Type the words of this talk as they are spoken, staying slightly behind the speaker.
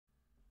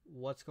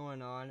What's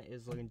going on?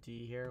 Is Looking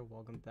D here.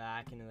 Welcome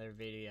back in another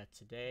video.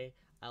 Today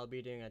I'll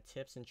be doing a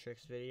tips and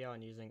tricks video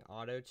on using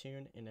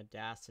Autotune in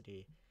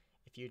Audacity.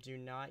 If you do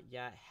not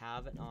yet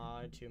have an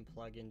Autotune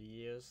plugin to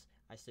use,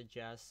 I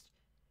suggest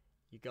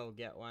you go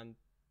get one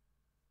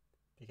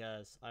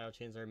because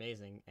Autotunes are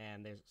amazing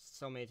and there's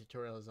so many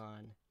tutorials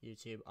on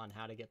YouTube on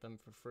how to get them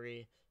for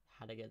free,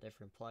 how to get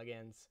different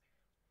plugins.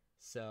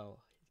 So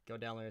go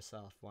download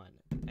yourself one.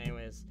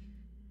 Anyways,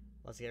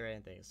 let's get right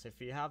into things. So if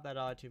you have that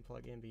Autotune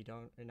plugin but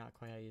you're not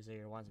quite how to use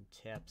it, or want some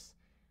tips,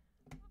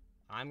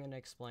 I'm going to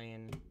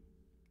explain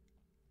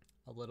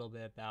a little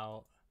bit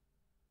about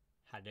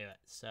how to do it.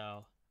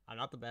 So I'm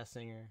not the best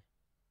singer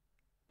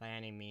by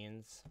any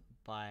means,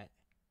 but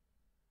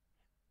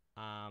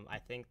I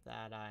think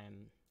that I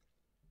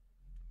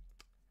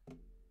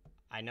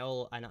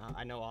know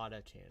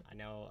Autotune. I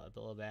know a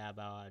little bit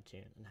about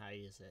Autotune and how to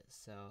use it.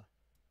 So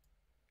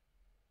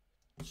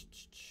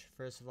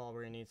first of all,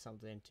 we're gonna need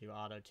something to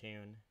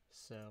auto-tune.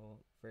 So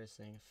first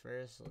thing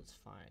first, let's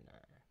find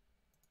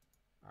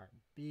our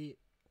beat.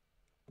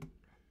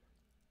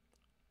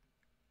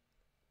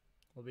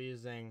 We'll be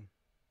using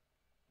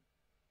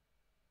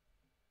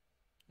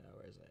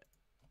where is it?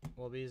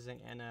 We'll be using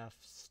NF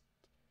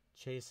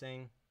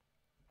chasing.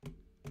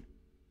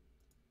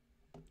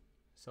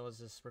 So let's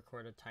just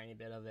record a tiny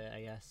bit of it,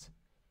 I guess.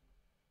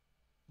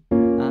 I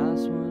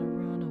just wanna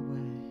run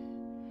away,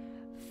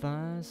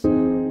 find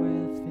somewhere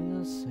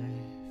feel safe,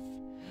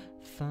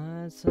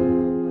 find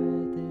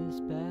somewhere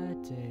these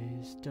bad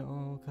days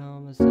don't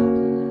come as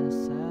often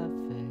as I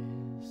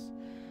face,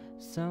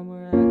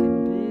 somewhere I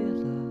can be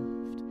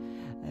loved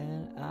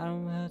and I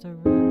don't have to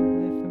run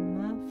away from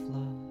my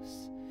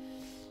flaws.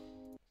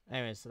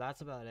 Anyway, so that's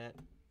about it.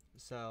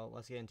 So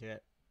let's get into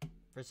it.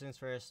 First things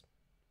first,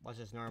 let's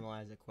just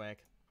normalize it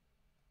quick.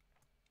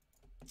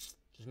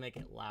 Just make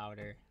it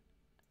louder.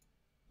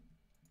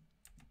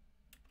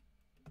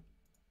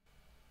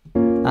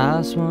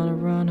 I just wanna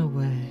run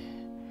away.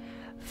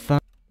 So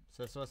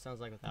that's what it sounds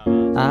like without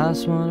it. I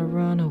just wanna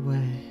run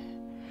away.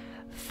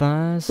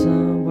 Find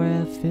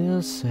somewhere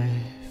feel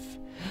safe.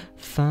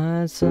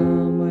 Find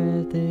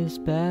somewhere these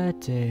bad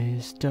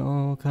days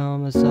don't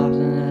come as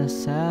often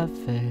as sad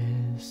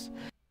face.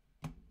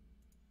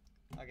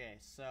 Okay,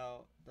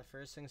 so the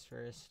first things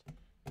first,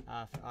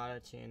 for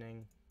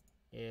auto-tuning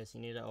is you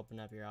need to open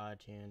up your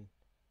Autotune.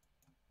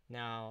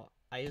 Now,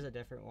 I use a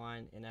different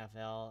one in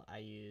FL. I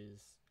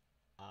use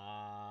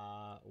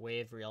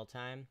Wave Real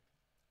Time.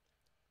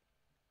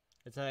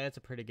 It's a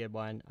pretty good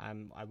one.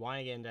 I want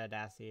to get into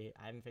Audacity.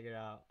 I haven't figured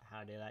out how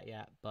to do that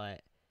yet,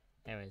 but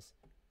anyways,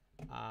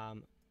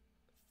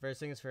 first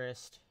things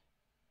first.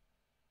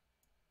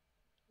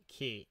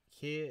 Key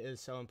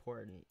is so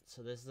important.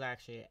 So this is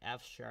actually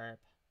F sharp.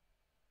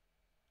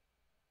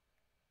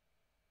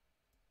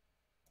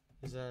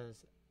 This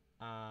is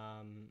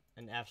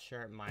an F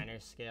sharp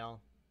minor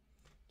scale.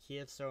 Key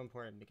is so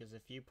important because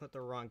if you put the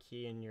wrong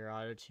key in your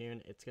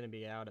auto-tune, it's going to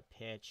be out of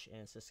pitch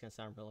and it's just going to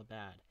sound really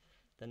bad.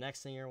 The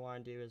next thing you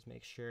want to do is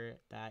make sure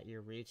that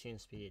your retune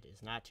speed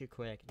is not too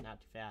quick,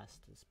 not too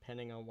fast,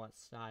 depending on what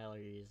style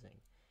you're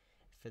using.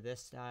 For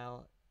this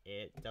style,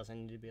 it doesn't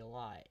need to be a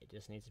lot. It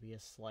just needs to be a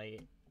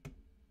slight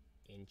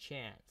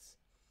enchance.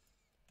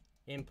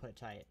 Input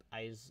type,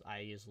 I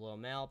use low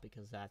male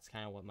because that's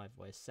kind of what my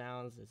voice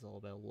sounds. It's a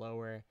little bit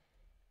lower.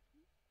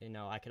 You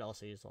know, I could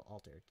also use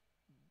alter,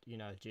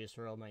 juice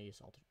roll, might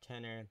use alter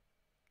tenor.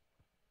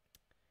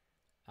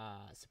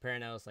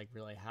 Soprano is like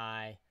really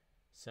high.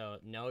 So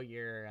know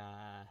your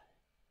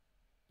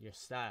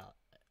style.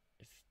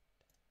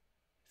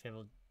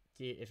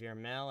 If you're a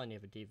male and you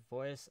have a deep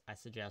voice, I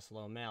suggest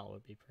low male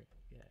would be pretty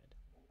good.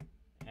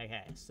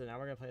 Okay, so now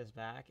we're gonna play this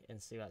back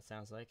and see what it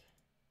sounds like.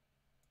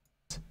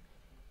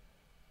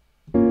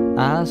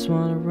 I just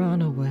wanna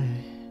run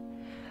away,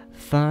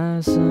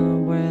 find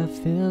somewhere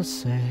feel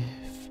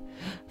safe,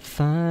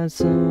 find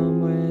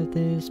somewhere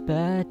these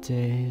bad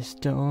days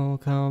don't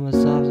come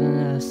as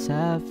often as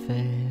sad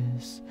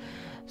face,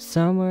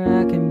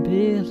 somewhere I can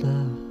be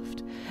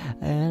loved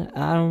and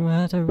I don't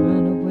have to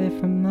run away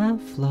from my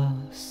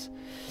flaws.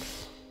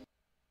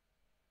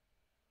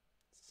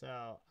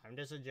 So I'm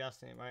just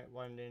adjusting, right?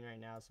 What I'm doing right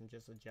now is I'm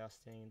just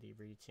adjusting the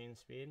retune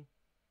speed.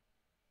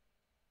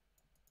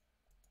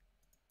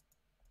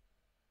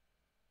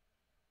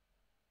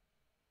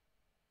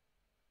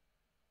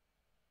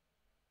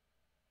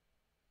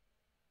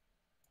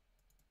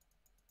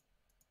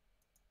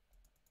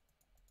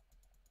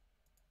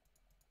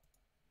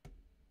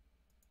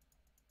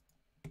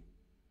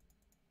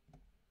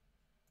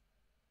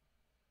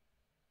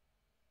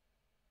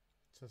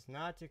 So it's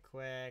not too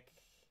quick.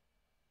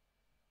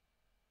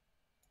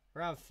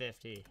 Around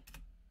 50.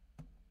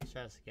 Let's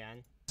try this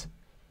again.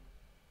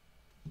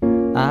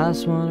 I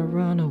just wanna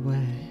run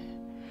away,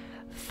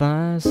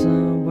 find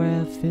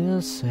somewhere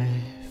feel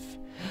safe,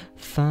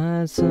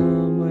 find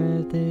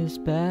somewhere these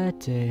bad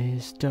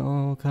days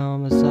don't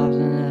come as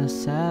often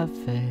as sad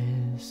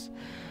face,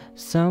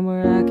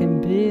 somewhere I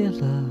can be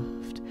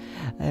loved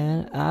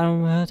and I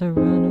don't have to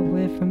run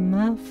away from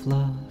my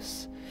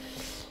flaws.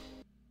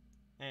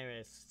 Anyways,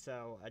 anyways,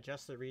 so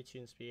adjust the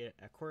retune speed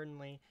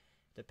accordingly,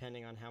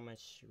 depending on how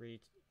much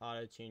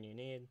auto-tune you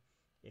need.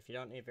 If you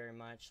don't need very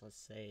much, let's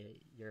say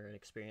you're an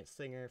experienced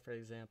singer, for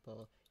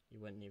example, you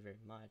wouldn't need very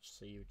much,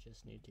 so you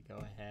just need to go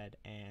ahead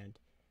and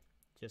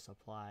just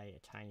apply a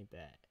tiny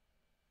bit.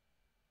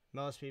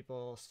 Most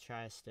people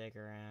try to stick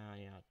around,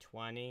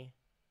 20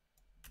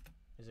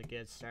 is a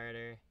good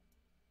starter.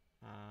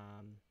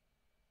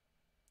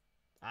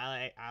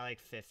 I like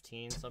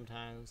 15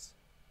 sometimes.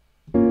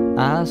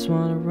 I just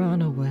wanna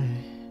run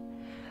away,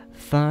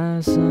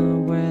 find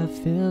somewhere I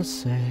feel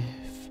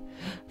safe,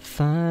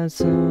 find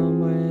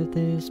somewhere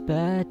these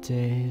bad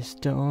days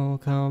don't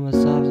come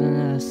as often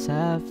as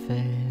sad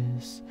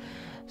face,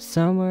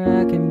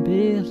 somewhere I can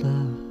be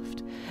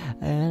loved,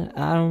 and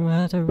I don't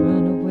have to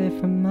run away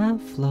from my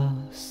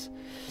flaws.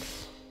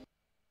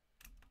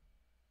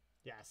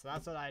 Yeah, so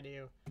that's what I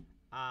do.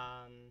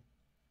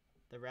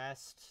 The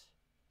rest,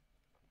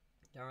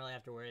 don't really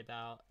have to worry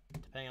about.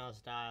 Depending on the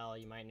style,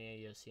 you might need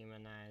to use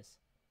humanize.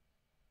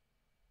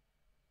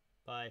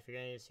 But if you're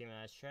gonna use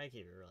humanize, try to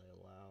keep it really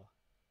low.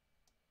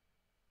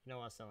 You don't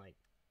want to sound like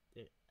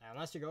it,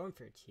 unless you're going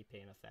for a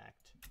T-Pain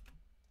effect.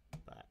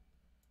 But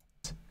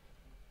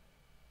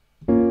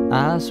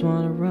I just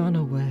wanna run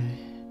away,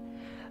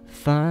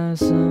 find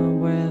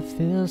somewhere I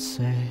feel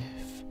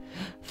safe,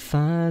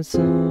 find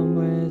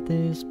somewhere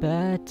these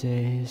bad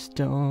days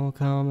don't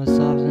come as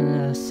often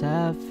as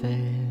sad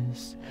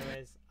face.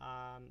 Anyways,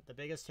 the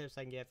biggest tips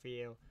I can get for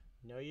you: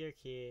 know your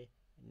key,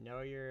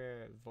 know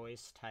your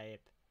voice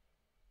type,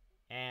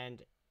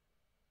 and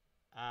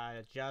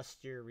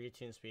adjust your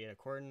retune speed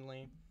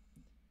accordingly.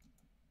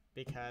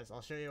 Because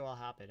I'll show you what will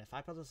happen if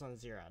I put this on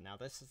 0. Now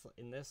this is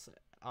in this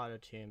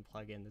auto-tune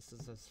plugin. This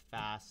is as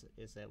fast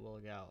as it will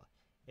go.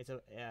 It's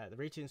the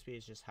retune speed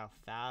is just how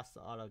fast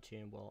the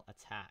auto-tune will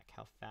attack.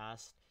 How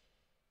fast.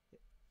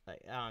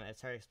 Like, I don't know,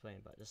 it's hard to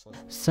explain, but just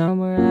listen.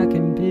 Somewhere I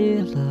can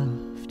be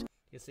loved.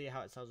 You see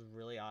how it sounds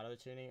really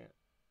auto-tuning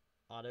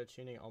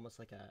almost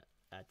like a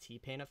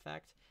T-Pain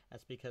effect.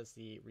 That's because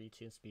the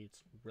retune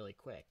speed's really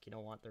quick. You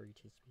don't want the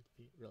retune speed to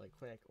be really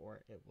quick,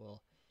 or it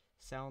will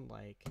sound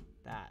like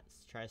that.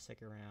 So try to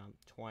stick around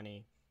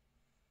 20-ish.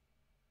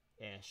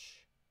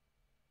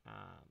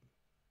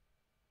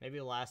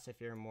 Maybe less if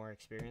you're a more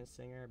experienced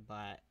singer,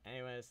 but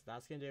anyways,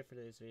 that's gonna do it for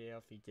today's video.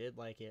 If you did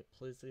like it,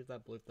 please leave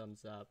that blue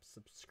thumbs up,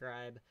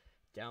 subscribe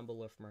down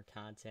below for more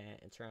content,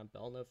 and turn on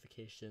bell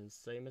notifications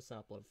so you miss an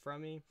upload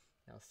from me.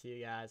 And I'll see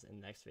you guys in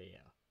the next video.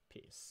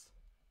 Peace.